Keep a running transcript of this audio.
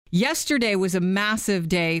Yesterday was a massive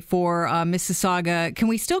day for Mississauga. Can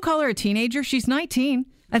we still call her a teenager? She's 19.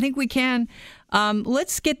 I think we can.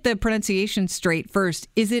 Let's get the pronunciation straight first.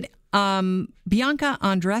 Is it Bianca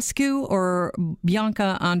Andreescu or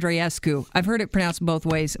Bianca Andreescu? I've heard it pronounced both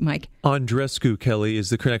ways, Mike. Andreescu, Kelly, is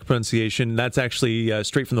the correct pronunciation. That's actually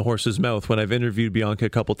straight from the horse's mouth. When I've interviewed Bianca a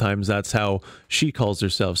couple times, that's how she calls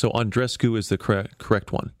herself. So Andreescu is the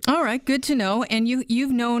correct one. All right, good to know. And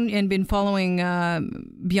you've known and been following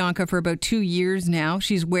Bianca for about 2 years now.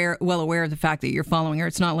 She's well aware of the fact that you're following her.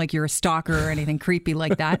 It's not like you're a stalker or anything creepy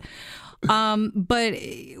like that. But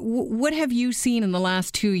what have you seen in the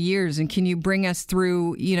last 2 years? And can you bring us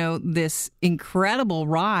through, this incredible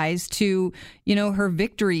rise to, her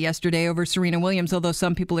victory yesterday over Serena Williams? Although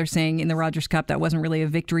some people are saying in the Rogers Cup that wasn't really a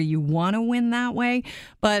victory you want to win that way.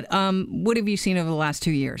 But what have you seen over the last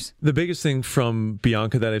 2 years? The biggest thing from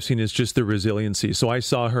Bianca that I've seen is just the resiliency. So I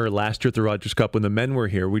saw her last year at the Rogers Cup when the men were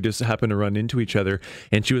here. We just happened to run into each other,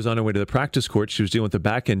 and she was on her way to the practice court. She was dealing with a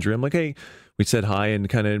back injury. I'm like, hey. We said hi and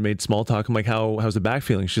kind of made small talk. I'm like, how's the back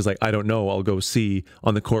feeling? She's like, I don't know. I'll go see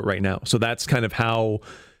on the court right now. So that's kind of how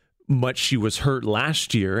much she was hurt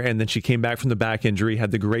last year, and then she came back from the back injury,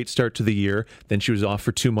 had the great start to the year. Then she was off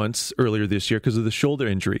for 2 months earlier this year because of the shoulder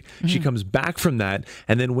injury. Mm-hmm. She comes back from that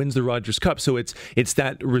and then wins the Rogers Cup. So it's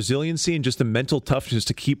that resiliency and just the mental toughness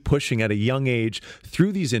to keep pushing at a young age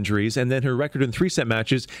through these injuries. And then her record in 3-set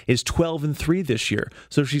matches is 12-3 this year.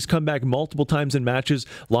 So she's come back multiple times in matches,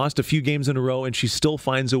 lost a few games in a row, and she still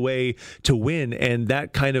finds a way to win. And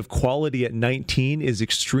that kind of quality at 19 is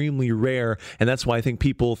extremely rare. And that's why I think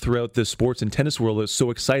people throughout the sports and tennis world is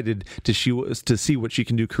so excited to see what she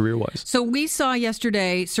can do career-wise. So we saw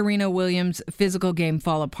yesterday Serena Williams' physical game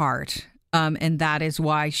fall apart. And that is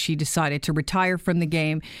why she decided to retire from the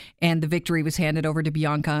game, and the victory was handed over to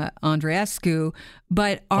Bianca Andreescu.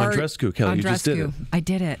 But Andreescu, Kelly, you just did it. I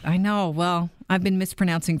did it. I know. Well, I've been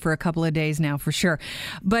mispronouncing for a couple of days now, for sure.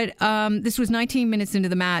 But this was 19 minutes into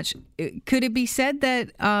the match. Could it be said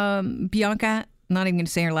that Bianca, not even going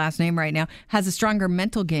to say her last name right now, has a stronger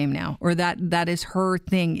mental game now, or that is her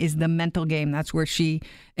thing, is the mental game? That's where she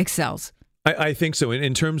excels. I think so.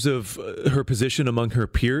 In terms of her position among her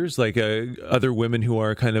peers, like other women who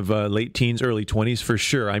are kind of late teens, early 20s, for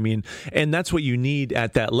sure. I mean, and that's what you need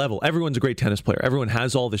at that level. Everyone's a great tennis player. Everyone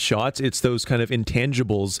has all the shots. It's those kind of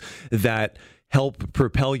intangibles that help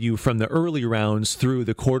propel you from the early rounds through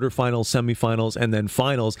the quarterfinals, semifinals, and then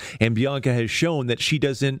finals. And Bianca has shown that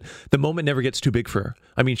the moment never gets too big for her.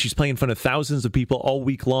 I mean, she's playing in front of thousands of people all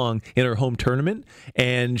week long in her home tournament,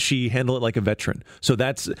 and she handled it like a veteran. So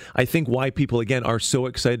that's, I think, why people, again, are so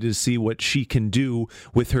excited to see what she can do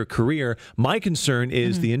with her career. My concern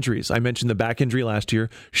is the injuries. I mentioned the back injury last year,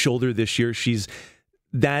 shoulder this year.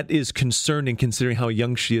 That is concerning considering how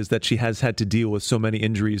young she is, that she has had to deal with so many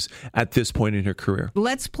injuries at this point in her career.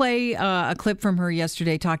 Let's play a clip from her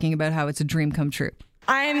yesterday talking about how it's a dream come true.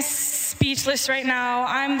 I'm speechless right now.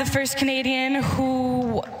 I'm the first Canadian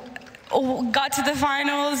who got to the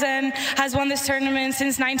finals and has won this tournament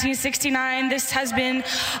since 1969. This has been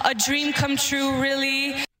a dream come true,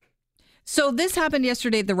 really. So this happened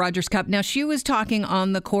yesterday at the Rogers Cup. Now, she was talking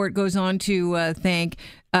on the court, goes on to thank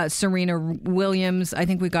Serena Williams. I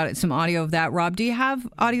think we got some audio of that. Rob, do you have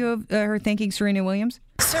audio of her thanking Serena Williams?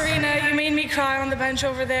 Serena, you made me cry on the bench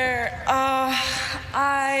over there.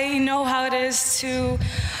 I know how it is to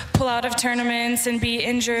pull out of tournaments and be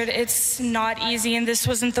injured. It's not easy, and this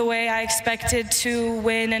wasn't the way I expected to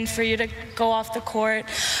win and for you to go off the court.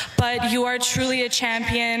 But you are truly a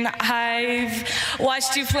champion. I've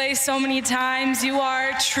watched you play so many times. You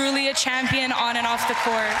are truly a champion on and off the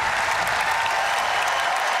court.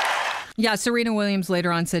 Yeah, Serena Williams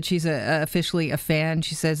later on said she's officially a fan.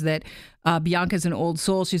 She says that Bianca's an old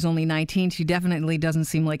soul. She's only 19. She definitely doesn't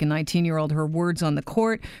seem like a 19-year-old. Her words on the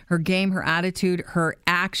court, her game, her attitude, her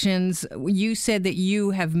actions. You said that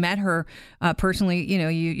you have met her personally.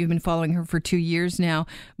 You've been following her for 2 years now.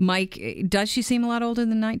 Mike, does she seem a lot older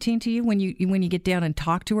than 19 to you when you get down and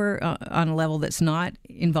talk to her on a level that's not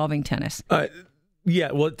involving tennis?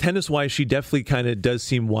 Yeah, well, tennis-wise, she definitely kind of does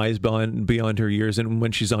seem wise beyond her years and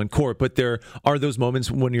when she's on court. But there are those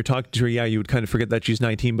moments when you're talking to her, you would kind of forget that she's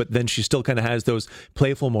 19, but then she still kind of has those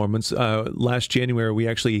playful moments. Last January, we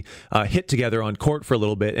actually hit together on court for a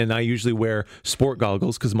little bit, and I usually wear sport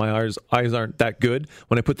goggles because my eyes aren't that good.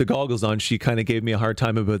 When I put the goggles on, she kind of gave me a hard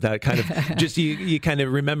time about that. Kind of just you kind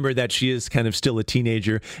of remember that she is kind of still a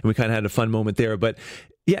teenager, and we kind of had a fun moment there. But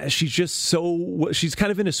Yeah, she's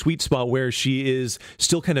kind of in a sweet spot where she is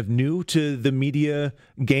still kind of new to the media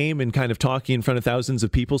game and kind of talking in front of thousands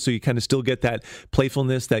of people. So you kind of still get that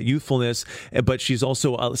playfulness, that youthfulness, but she's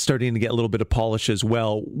also starting to get a little bit of polish as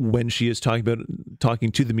well when she is talking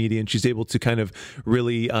to the media, and she's able to kind of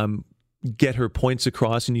really get her points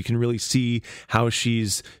across, and you can really see how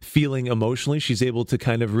she's feeling emotionally. She's able to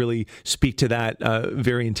kind of really speak to that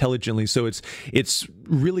very intelligently. So it's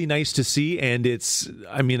really nice to see, and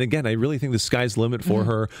again, I really think the sky's the limit for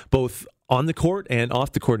her, both on the court and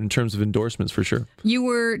off the court in terms of endorsements, for sure. You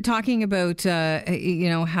were talking about,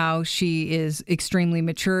 how she is extremely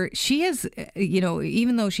mature. She has,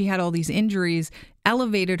 even though she had all these injuries,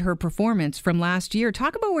 elevated her performance from last year.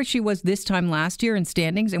 Talk about where she was this time last year in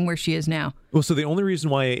standings and where she is now. Well, so the only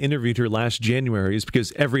reason why I interviewed her last January is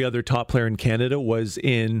because every other top player in Canada was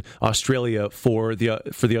in Australia for the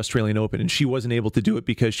Australian Open, and she wasn't able to do it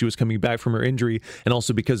because she was coming back from her injury, and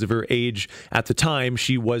also because of her age at the time.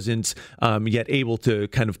 She wasn't yet able to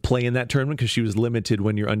kind of play in that tournament because she was limited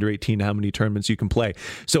when you're under 18 how many tournaments you can play.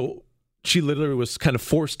 So she literally was kind of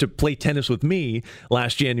forced to play tennis with me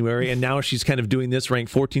last January, and now she's kind of doing this,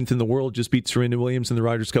 ranked 14th in the world, just beat Serena Williams in the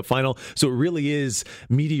Rogers Cup final. So it really is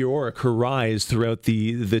meteoric, her rise throughout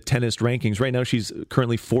the tennis rankings. Right now, she's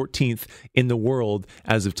currently 14th in the world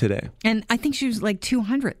as of today. And I think she was like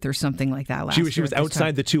 200th or something like that last year. She was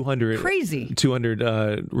outside the 200. Crazy. 200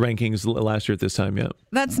 rankings last year at this time, yeah.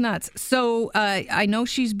 That's nuts. So I know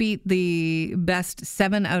she's beat the best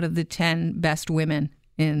 7 out of the 10 best women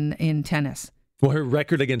in tennis. Well, her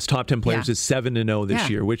record against top 10 players is 7-0 this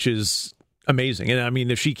year, which is amazing. And I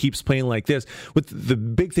mean, if she keeps playing like this, the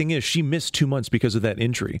big thing is she missed 2 months because of that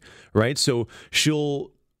injury, right? So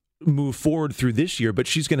she'll move forward through this year, but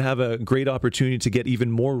she's going to have a great opportunity to get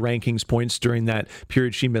even more rankings points during that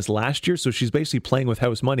period she missed last year. So she's basically playing with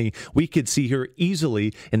house money. We could see her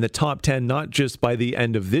easily in the top 10, not just by the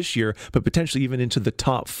end of this year, but potentially even into the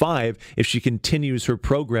top 5 if she continues her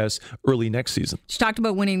progress early next season. She talked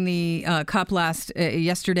about winning the cup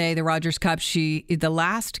yesterday, the Rogers Cup. The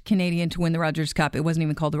last Canadian to win the Rogers Cup, it wasn't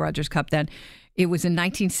even called the Rogers Cup then. It was in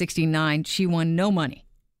 1969. She won no money.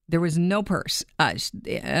 There was no purse.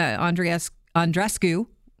 Andreescu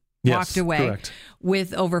walked away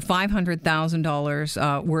with over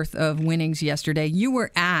 $500,000 worth of winnings yesterday. You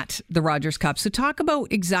were at the Rogers Cup. So talk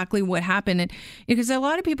about exactly what happened. And, because a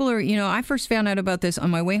lot of people are, I first found out about this on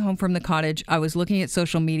my way home from the cottage. I was looking at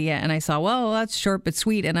social media and I saw, well, that's short but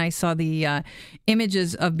sweet. And I saw the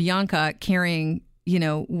images of Bianca carrying,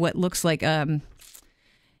 what looks like, kind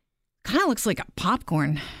of looks like a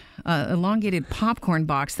popcorn elongated popcorn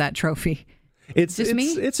box, that trophy. It's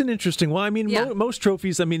an interesting one. I mean, most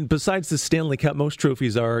trophies, besides the Stanley Cup, most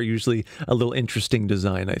trophies are usually a little interesting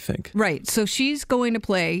design, I think. Right. So she's going to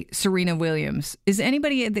play Serena Williams. Is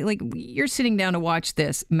anybody, you're sitting down to watch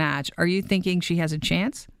this match, are you thinking she has a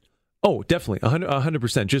chance? Oh, definitely.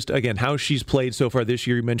 100%. Just, again, how she's played so far this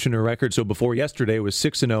year. You mentioned her record. So before yesterday, it was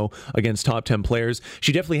 6-0 against top 10 players.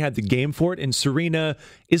 She definitely had the game for it. And Serena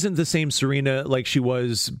isn't the same Serena like she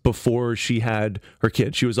was before she had her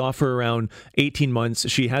kid. She was off for around 18 months.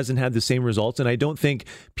 She hasn't had the same results. And I don't think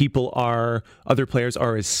other players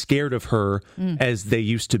are as scared of her as they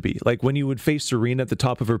used to be. Like when you would face Serena at the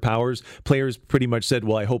top of her powers, players pretty much said,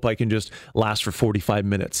 well, I hope I can just last for 45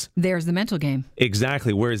 minutes. There's the mental game.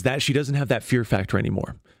 Exactly. Whereas she doesn't have that fear factor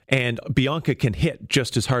anymore. And Bianca can hit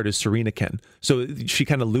just as hard as Serena can. So she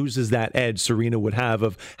kind of loses that edge Serena would have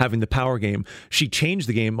of having the power game. She changed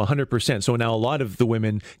the game 100%. So now a lot of the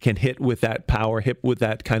women can hit with that power, hit with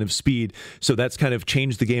that kind of speed. So that's kind of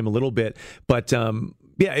changed the game a little bit. But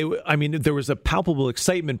there was a palpable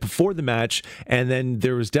excitement before the match, and then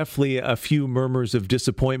there was definitely a few murmurs of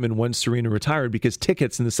disappointment once Serena retired, because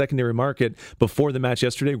tickets in the secondary market before the match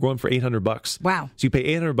yesterday were going for $800. Wow. So you pay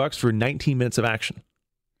 $800 for 19 minutes of action.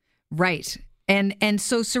 Right. And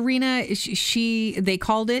so Serena, they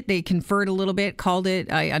called it, they conferred a little bit, called it.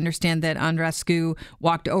 I understand that Andreescu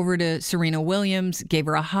walked over to Serena Williams, gave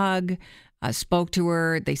her a hug, spoke to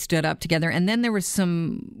her, they stood up together. And then there was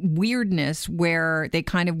some weirdness where they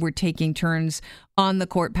kind of were taking turns on the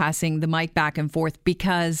court, passing the mic back and forth,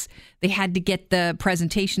 because they had to get the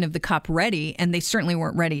presentation of the cup ready, and they certainly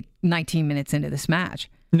weren't ready 19 minutes into this match.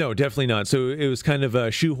 No, definitely not. So it was kind of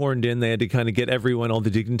shoehorned in. They had to kind of get everyone, all the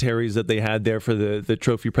dignitaries that they had there for the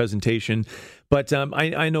trophy presentation. But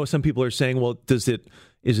I know some people are saying, well, is it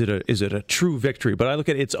a true victory? But I look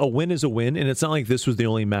at it, a win is a win, and it's not like this was the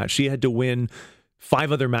only match. She had to win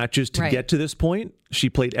 5 other matches to Right. get to this point. She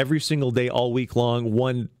played every single day all week long,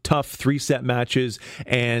 won tough 3-set matches,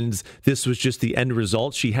 and this was just the end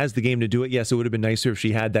result. She has the game to do it. Yes, it would have been nicer if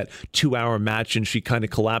she had that 2-hour match and she kind of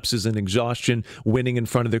collapses in exhaustion, winning in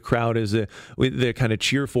front of the crowd as the kind of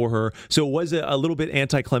cheer for her. So it was a little bit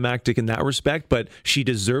anticlimactic in that respect, but she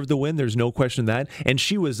deserved the win. There's no question that. And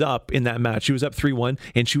she was up in that match. She was up 3-1,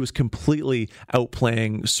 and she was completely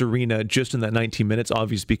outplaying Serena just in that 19 minutes,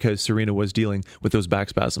 obviously because Serena was dealing with those back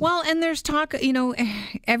spasms. Well, and there's talk,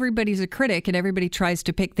 everybody's a critic and everybody tries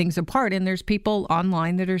to pick things apart. And there's people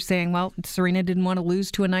online that are saying, well, Serena didn't want to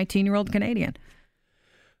lose to a 19-year-old Canadian.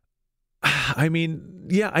 I mean,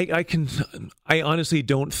 yeah, I honestly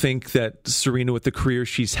don't think that Serena, with the career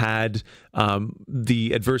she's had,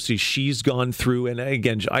 the adversity she's gone through, and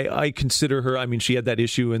again, I consider her, I mean, she had that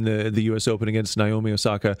issue in the U.S. Open against Naomi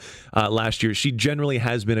Osaka last year. She generally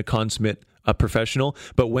has been a consummate professional,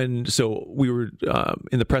 but so we were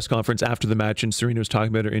in the press conference after the match, and Serena was talking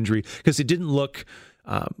about her injury, because it didn't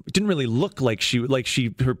really look like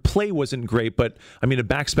her play wasn't great, but I mean, a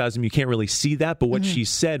back spasm, you can't really see that. But what she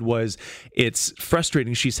said was, it's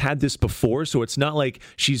frustrating. She's had this before, so it's not like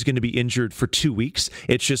she's going to be injured for 2 weeks.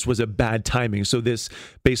 It just was a bad timing. So this,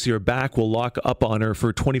 basically her back will lock up on her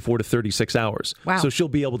for 24 to 36 hours. Wow. So she'll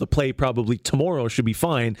be able to play probably tomorrow. She'll be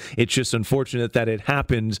fine. It's just unfortunate that it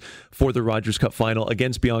happened for the Rogers Cup final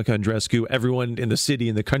against Bianca Andreescu. Everyone in the city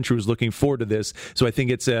and the country was looking forward to this. So I think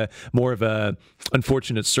it's more of a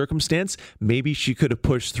unfortunate circumstance. Maybe she could have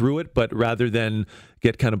pushed through it, but rather than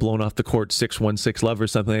get kind of blown off the court 6-1, 6-love or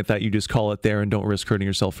something like that, you just call it there and don't risk hurting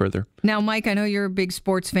yourself further. Now, Mike, I know you're a big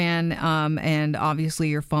sports fan, and obviously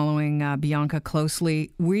you're following Bianca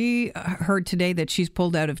closely. We heard today that she's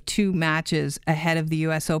pulled out of 2 matches ahead of the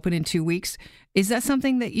U.S. Open in 2 weeks. Is that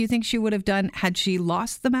something that you think she would have done had she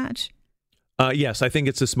lost the match? Yes, I think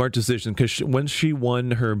it's a smart decision, because when she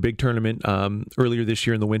won her big tournament earlier this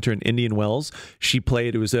year in the winter in Indian Wells, she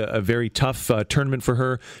played. It was a very tough tournament for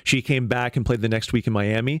her. She came back and played the next week in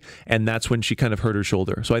Miami, and that's when she kind of hurt her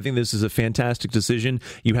shoulder. So I think this is a fantastic decision.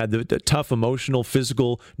 You had the tough, emotional,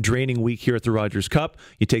 physical, draining week here at the Rogers Cup.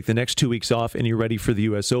 You take the next 2 weeks off, and you're ready for the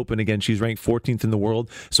U.S. Open. Again, she's ranked 14th in the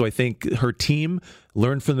world. So I think her team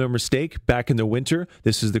learned from their mistake back in the winter.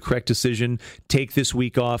 This is the correct decision. Take this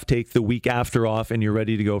week off, take the week after off, and you're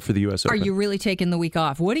ready to go for the U.S. Open. Are you really taking the week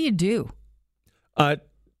off? What do you do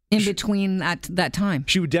in between that time?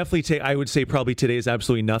 She would definitely take, I would say probably today is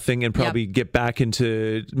absolutely nothing, and probably get back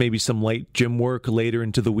into maybe some light gym work later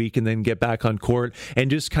into the week, and then get back on court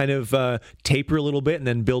and just kind of taper a little bit and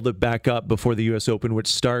then build it back up before the U.S. Open, which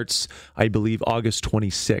starts, I believe, August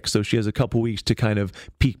 26th. So she has a couple weeks to kind of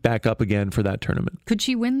peak back up again for that tournament. Could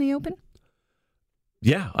she win the Open?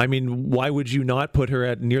 Yeah, I mean, why would you not put her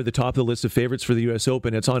at near the top of the list of favorites for the U.S.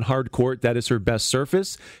 Open? It's on hard court. That is her best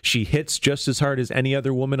surface. She hits just as hard as any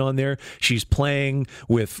other woman on there. She's playing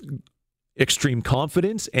with extreme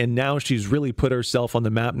confidence, and now she's really put herself on the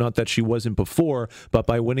map. Not that she wasn't before, but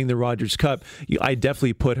by winning the Rogers Cup, I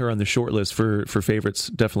definitely put her on the short list for favorites,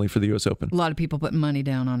 definitely for the U.S. Open. A lot of people putting money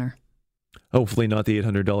down on her. Hopefully not the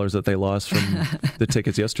 $800 that they lost from the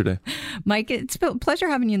tickets yesterday. Mike, it's a pleasure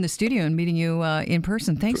having you in the studio and meeting you in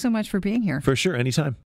person. Thanks so much for being here. For sure, anytime.